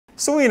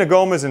Selena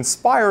Gomez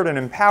inspired and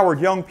empowered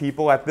young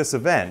people at this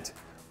event.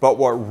 But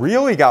what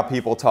really got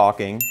people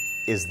talking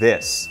is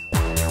this.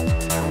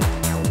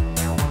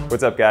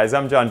 What's up guys,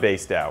 I'm John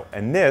Basedow,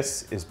 and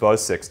this is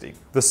Buzz 60.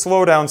 The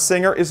Slowdown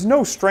singer is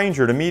no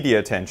stranger to media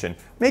attention,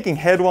 making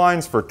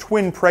headlines for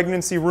twin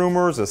pregnancy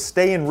rumors, a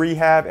stay in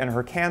rehab, and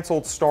her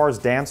canceled Stars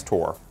Dance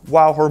Tour.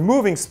 While her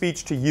moving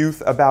speech to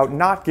youth about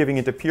not giving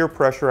into peer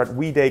pressure at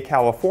We Day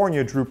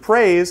California drew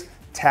praise,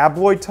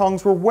 tabloid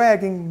tongues were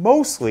wagging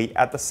mostly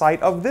at the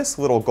sight of this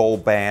little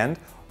gold band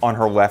on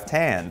her left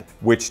hand,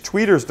 which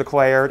tweeters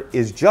declared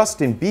is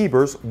Justin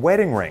Bieber's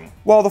wedding ring.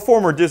 While the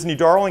former Disney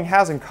darling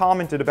hasn't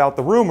commented about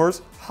the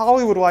rumors,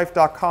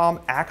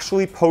 HollywoodLife.com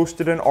actually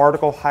posted an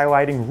article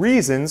highlighting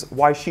reasons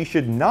why she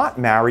should not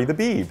marry the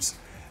Biebs.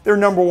 Their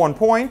number one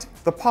point,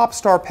 the pop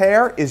star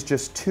pair is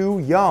just too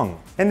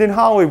young. And in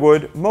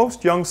Hollywood,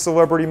 most young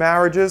celebrity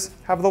marriages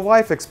have the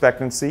life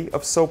expectancy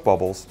of soap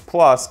bubbles.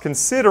 Plus,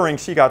 considering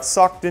she got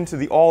sucked into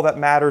the All That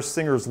Matters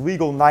singer's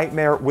legal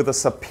nightmare with a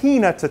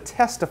subpoena to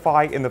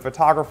testify in the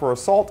photographer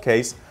assault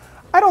case,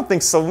 I don't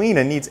think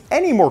Selena needs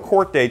any more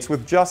court dates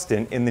with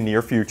Justin in the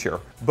near future.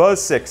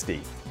 Buzz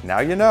 60. Now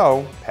you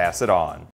know, pass it on.